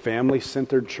building a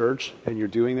family-centered church, and you're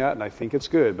doing that, and I think it's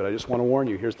good, but I just want to warn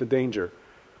you, here's the danger.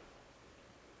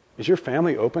 Is your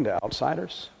family open to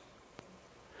outsiders?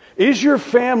 Is your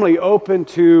family open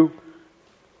to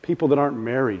people that aren't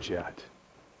married yet?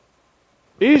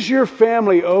 Is your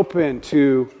family open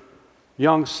to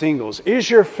young singles? Is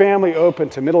your family open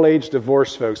to middle-aged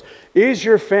divorced folks? Is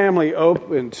your family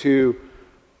open to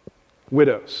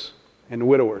widows and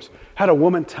widowers? I had a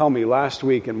woman tell me last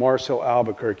week in Marcel,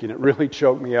 Albuquerque, and it really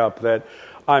choked me up, that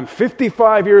I'm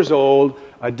 55 years old,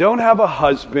 I don't have a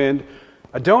husband,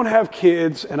 I don't have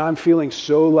kids, and I'm feeling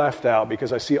so left out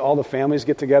because I see all the families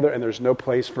get together and there's no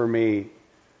place for me.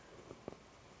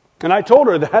 And I told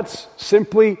her that's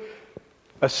simply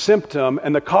a symptom,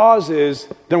 and the cause is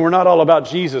then we're not all about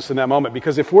Jesus in that moment.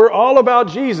 Because if we're all about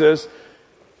Jesus,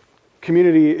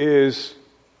 community is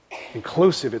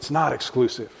inclusive, it's not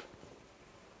exclusive.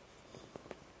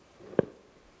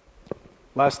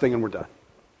 Last thing and we're done.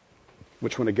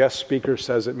 Which when a guest speaker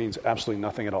says it means absolutely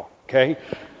nothing at all, okay?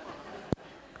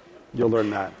 You'll learn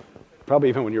that. Probably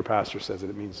even when your pastor says it,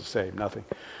 it means the same, nothing.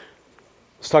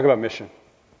 Let's talk about mission.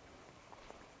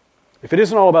 If it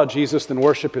isn't all about Jesus, then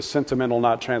worship is sentimental,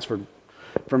 not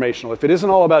transformational. If it isn't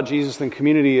all about Jesus, then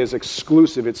community is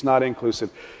exclusive, it's not inclusive.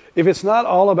 If it's not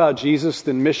all about Jesus,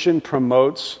 then mission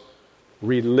promotes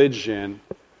religion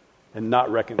and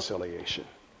not reconciliation.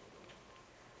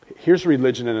 Here's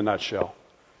religion in a nutshell.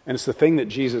 And it's the thing that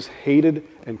Jesus hated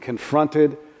and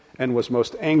confronted and was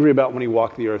most angry about when he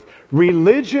walked the earth.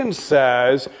 Religion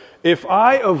says, if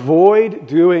I avoid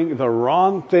doing the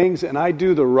wrong things and I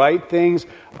do the right things,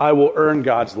 I will earn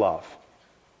God's love.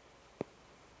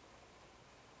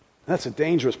 That's a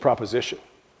dangerous proposition.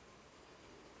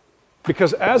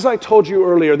 Because as I told you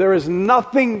earlier, there is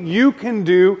nothing you can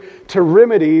do to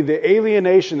remedy the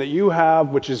alienation that you have,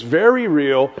 which is very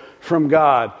real, from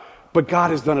God. But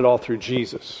God has done it all through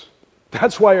Jesus.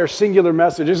 That's why our singular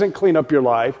message isn't clean up your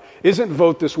life, isn't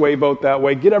vote this way, vote that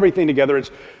way, get everything together.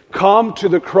 It's come to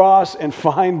the cross and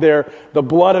find there the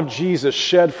blood of Jesus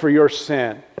shed for your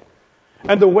sin.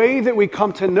 And the way that we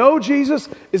come to know Jesus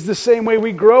is the same way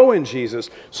we grow in Jesus.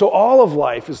 So all of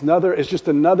life is just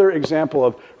another example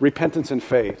of repentance and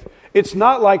faith. It's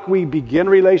not like we begin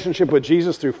relationship with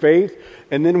Jesus through faith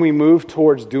and then we move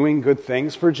towards doing good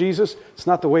things for Jesus. It's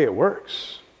not the way it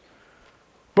works.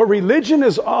 But religion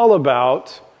is all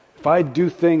about, if I do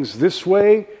things this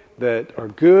way that are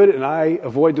good and I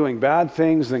avoid doing bad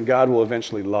things, then God will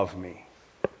eventually love me.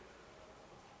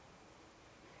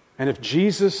 And if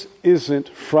Jesus isn't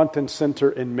front and center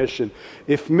in mission,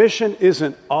 if mission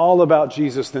isn't all about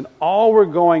Jesus, then all we're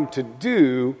going to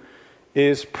do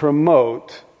is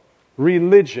promote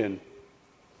religion.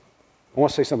 I want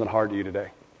to say something hard to you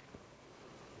today.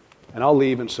 And I'll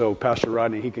leave, and so Pastor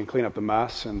Rodney, he can clean up the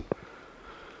mess, and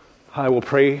I will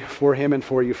pray for him and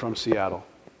for you from Seattle.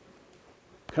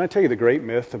 Can I tell you the great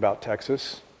myth about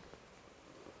Texas?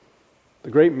 The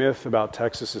great myth about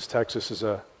Texas is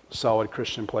a solid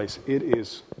Christian place. It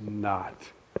is not.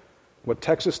 What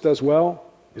Texas does well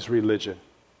is religion.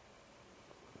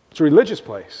 It's a religious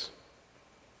place.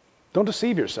 Don't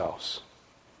deceive yourselves.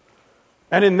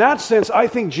 And in that sense, I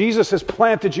think Jesus has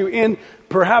planted you in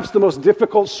perhaps the most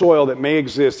difficult soil that may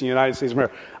exist in the United States of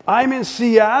America. I'm in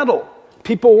Seattle.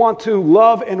 People want to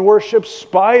love and worship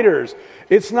spiders.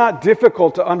 It's not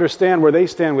difficult to understand where they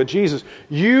stand with Jesus.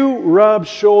 You rub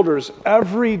shoulders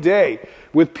every day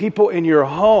with people in your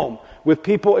home, with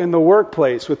people in the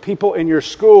workplace, with people in your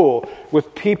school,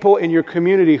 with people in your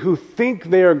community who think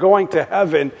they are going to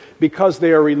heaven because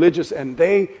they are religious and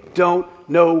they don't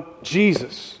know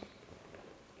Jesus.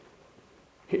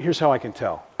 Here's how I can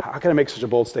tell. How can I make such a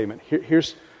bold statement?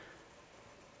 Here's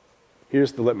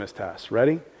the litmus test.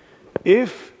 Ready?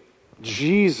 If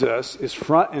Jesus is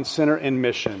front and center in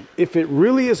mission, if it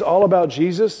really is all about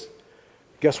Jesus,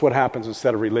 guess what happens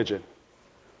instead of religion?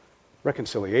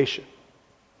 Reconciliation.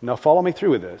 Now follow me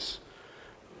through with this.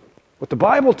 What the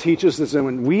Bible teaches is that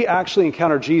when we actually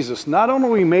encounter Jesus, not only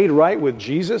are we made right with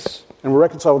Jesus and we're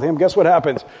reconciled with Him, guess what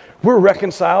happens? We're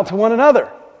reconciled to one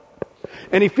another.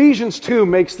 And Ephesians 2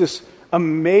 makes this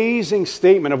amazing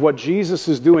statement of what Jesus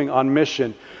is doing on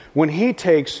mission when He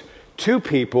takes two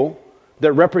people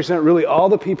that represent really all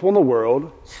the people in the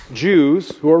world,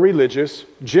 Jews who are religious,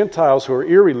 Gentiles who are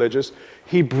irreligious.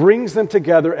 He brings them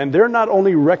together, and they're not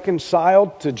only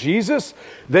reconciled to Jesus,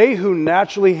 they who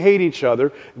naturally hate each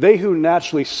other, they who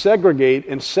naturally segregate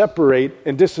and separate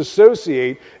and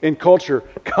disassociate in culture,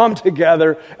 come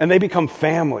together and they become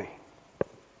family.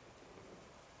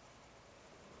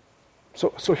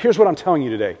 So here's what I'm telling you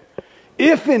today.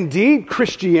 If indeed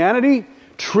Christianity,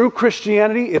 true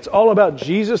Christianity, it's all about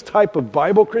Jesus type of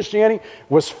Bible Christianity,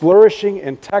 was flourishing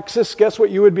in Texas, guess what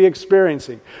you would be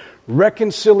experiencing?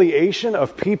 Reconciliation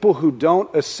of people who don't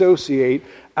associate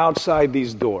outside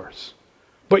these doors.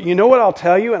 But you know what I'll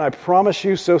tell you, and I promise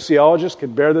you sociologists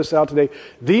can bear this out today,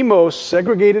 the most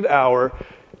segregated hour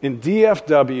in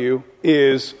DFW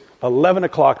is 11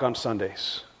 o'clock on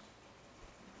Sundays.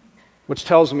 Which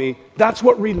tells me that's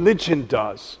what religion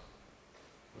does.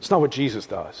 It's not what Jesus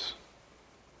does.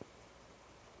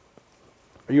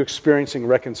 Are you experiencing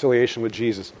reconciliation with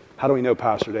Jesus? How do we know,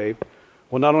 Pastor Dave?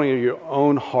 Well, not only are your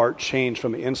own heart changed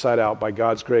from the inside out by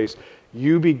God's grace,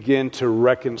 you begin to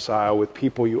reconcile with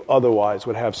people you otherwise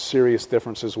would have serious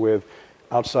differences with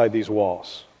outside these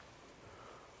walls.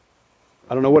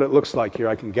 I don't know what it looks like here.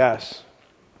 I can guess.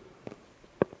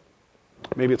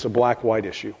 Maybe it's a black-white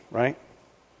issue, right?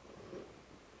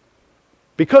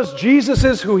 Because Jesus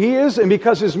is who He is, and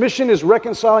because His mission is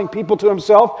reconciling people to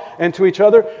Himself and to each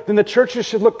other, then the churches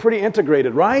should look pretty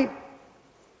integrated, right?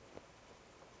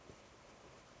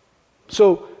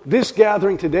 So this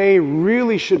gathering today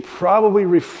really should probably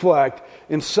reflect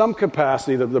in some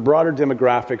capacity the broader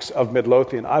demographics of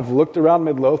Midlothian. I've looked around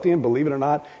Midlothian, believe it or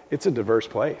not, it's a diverse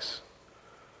place.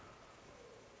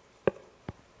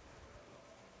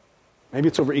 Maybe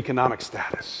it's over economic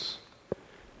status.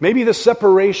 Maybe the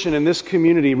separation in this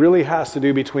community really has to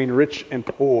do between rich and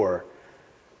poor.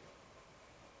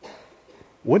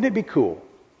 Wouldn't it be cool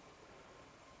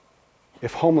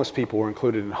if homeless people were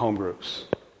included in home groups?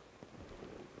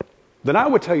 Then I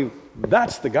would tell you,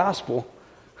 that's the gospel.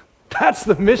 That's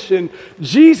the mission.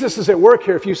 Jesus is at work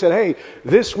here. If you said, hey,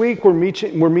 this week we're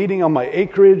meeting on my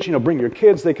acreage, bring your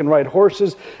kids, they can ride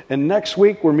horses. And next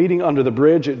week we're meeting under the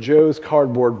bridge at Joe's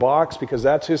cardboard box because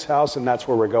that's his house and that's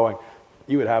where we're going.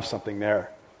 You would have something there.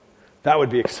 That would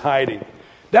be exciting.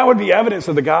 That would be evidence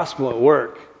of the gospel at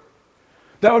work.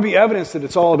 That would be evidence that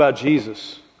it's all about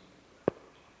Jesus.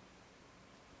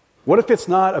 What if it's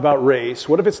not about race?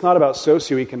 What if it's not about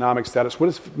socioeconomic status?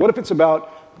 What if it's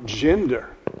about gender?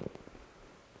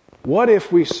 What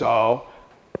if we saw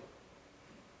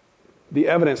the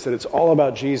evidence that it's all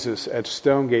about Jesus at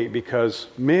Stonegate because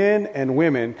men and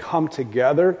women come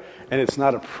together and it's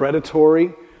not a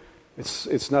predatory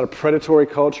It's not a predatory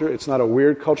culture. It's not a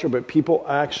weird culture, but people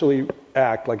actually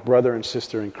act like brother and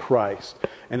sister in Christ.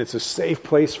 And it's a safe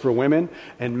place for women,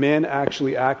 and men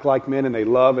actually act like men, and they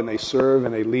love, and they serve,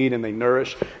 and they lead, and they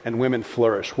nourish, and women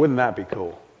flourish. Wouldn't that be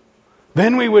cool?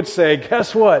 Then we would say,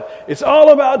 guess what? It's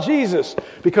all about Jesus.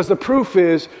 Because the proof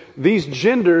is these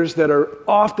genders that are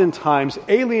oftentimes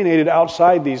alienated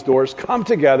outside these doors come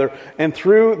together, and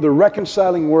through the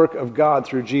reconciling work of God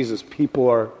through Jesus, people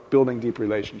are building deep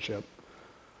relationship.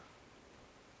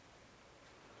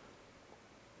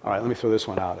 All right, let me throw this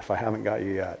one out if I haven't got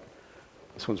you yet.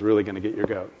 This one's really going to get your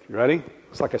goat. You ready?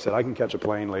 It's like I said, I can catch a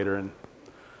plane later, and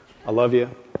I love you.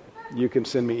 You can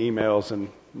send me emails, and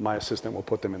my assistant will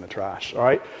put them in the trash. All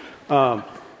right?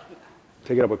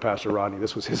 Take it up with Pastor Rodney.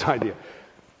 This was his idea.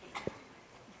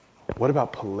 What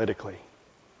about politically?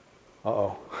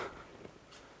 Uh-oh.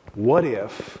 What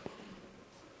if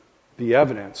the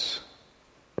evidence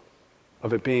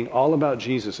of it being all about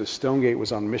Jesus as Stonegate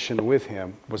was on mission with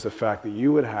him was the fact that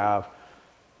you would have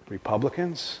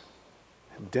Republicans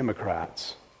and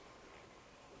Democrats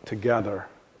together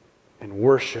in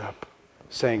worship,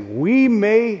 saying we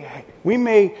may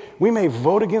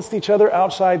vote against each other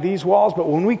outside these walls, but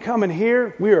when we come in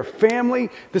here, we are family.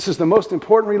 This is the most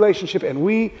important relationship, and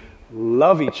we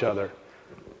love each other.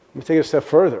 Let me take it a step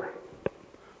further.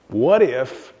 What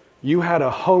if you had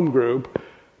a home group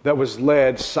that was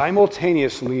led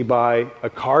simultaneously by a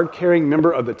card-carrying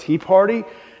member of the Tea Party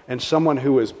and someone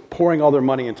who was pouring all their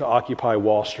money into Occupy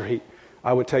Wall Street?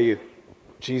 I would tell you,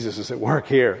 Jesus is at work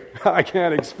here. I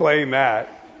can't explain that.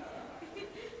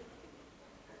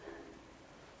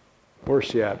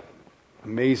 Worse yet,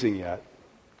 amazing yet,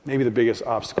 maybe the biggest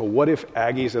obstacle. What if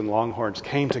Aggies and Longhorns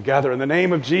came together in the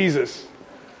name of Jesus?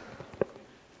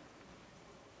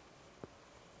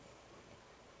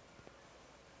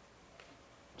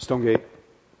 Stonegate,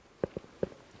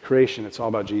 creation, it's all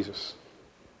about Jesus.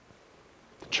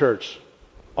 The church,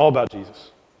 all about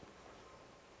Jesus.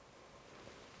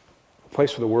 A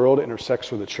place where the world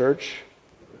intersects with the church.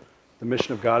 The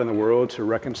mission of God in the world to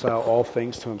reconcile all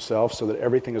things to himself so that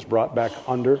everything is brought back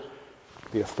under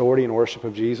the authority and worship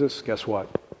of Jesus. Guess what?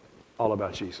 All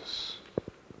about Jesus.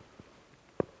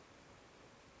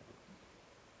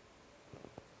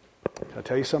 Can I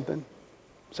tell you something?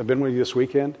 Since I've been with you this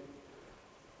weekend,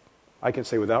 I can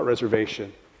say without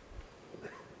reservation,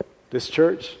 this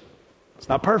church, it's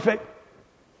not perfect,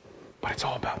 but it's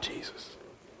all about Jesus.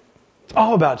 It's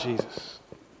all about Jesus.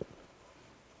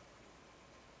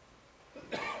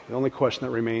 The only question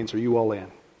that remains, are you all in?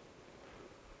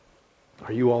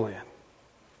 Are you all in?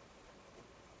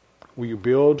 Will you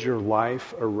build your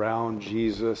life around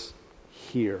Jesus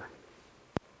here?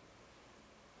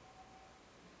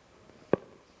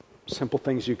 Simple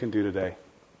things you can do today.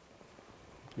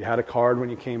 You had a card when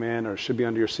you came in, or it should be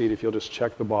under your seat if you'll just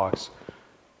check the box.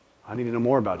 I need to know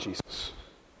more about Jesus.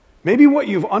 Maybe what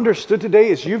you've understood today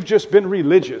is you've just been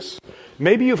religious.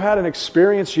 Maybe you've had an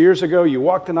experience years ago, you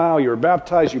walked an aisle, you were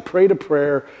baptized, you prayed a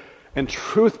prayer, and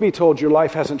truth be told, your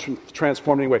life hasn't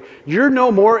transformed in any way. You're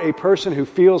no more a person who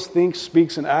feels, thinks,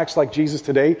 speaks, and acts like Jesus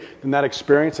today than that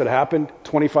experience that happened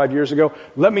 25 years ago.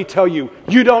 Let me tell you,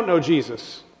 you don't know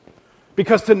Jesus.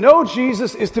 Because to know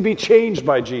Jesus is to be changed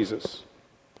by Jesus.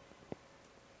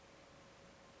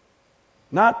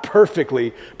 Not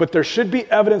perfectly, but there should be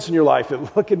evidence in your life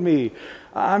that, look at me,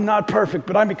 I'm not perfect,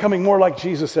 but I'm becoming more like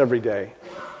Jesus every day.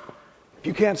 If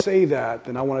you can't say that,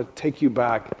 then I want to take you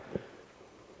back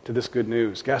to this good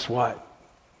news. Guess what?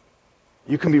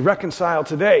 You can be reconciled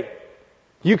today.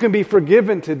 You can be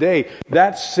forgiven today.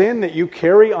 That sin that you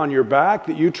carry on your back,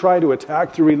 that you try to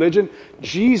attack through religion,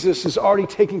 Jesus has already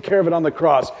taken care of it on the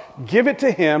cross. Give it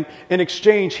to him. In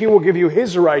exchange, he will give you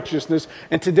his righteousness.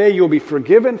 And today you'll be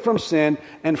forgiven from sin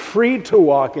and freed to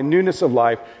walk in newness of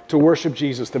life, to worship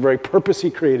Jesus, the very purpose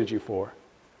he created you for.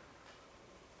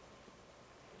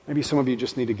 Maybe some of you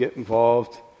just need to get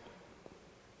involved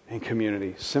in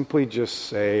community. Simply just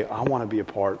say, I want to be a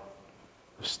part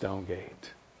of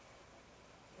Stonegate.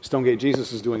 Stonegate,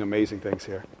 Jesus is doing amazing things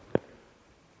here.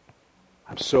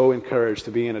 I'm so encouraged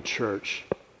to be in a church.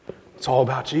 It's all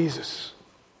about Jesus.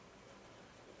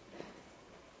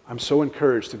 I'm so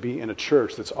encouraged to be in a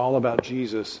church that's all about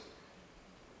Jesus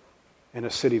in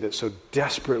a city that so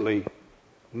desperately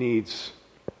needs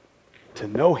to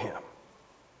know him.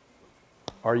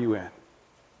 Are you in?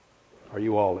 Are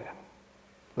you all in?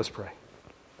 Let's pray.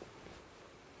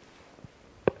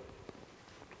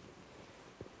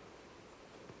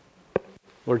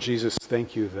 Lord Jesus,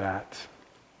 thank you that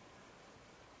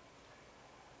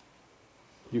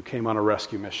you came on a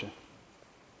rescue mission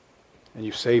and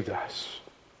you saved us.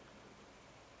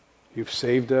 You've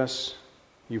saved us.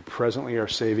 You presently are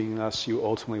saving us. You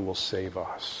ultimately will save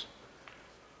us.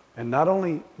 And not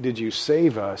only did you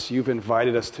save us, you've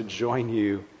invited us to join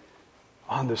you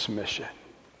on this mission.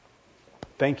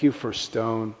 Thank you for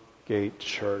Stonegate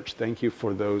Church. Thank you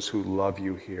for those who love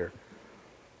you here.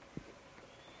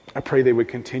 I pray they would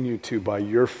continue to, by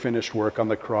your finished work on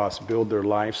the cross, build their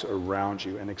lives around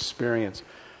you and experience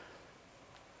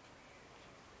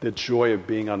the joy of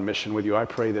being on mission with you. I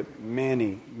pray that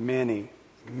many, many,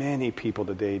 many people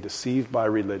today, deceived by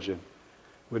religion,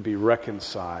 would be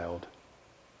reconciled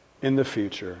in the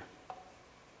future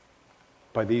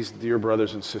by these dear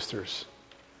brothers and sisters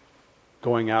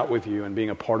going out with you and being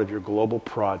a part of your global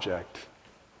project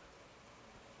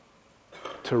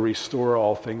to restore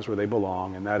all things where they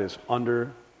belong, and that is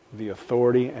under the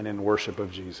authority and in worship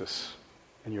of Jesus.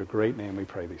 In your great name we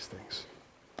pray these things.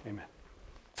 Amen.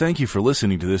 Thank you for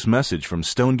listening to this message from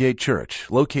Stonegate Church,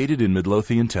 located in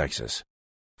Midlothian, Texas.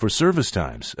 For service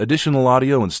times, additional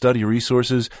audio and study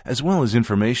resources, as well as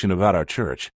information about our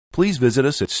church, please visit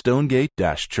us at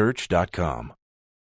stonegate-church.com.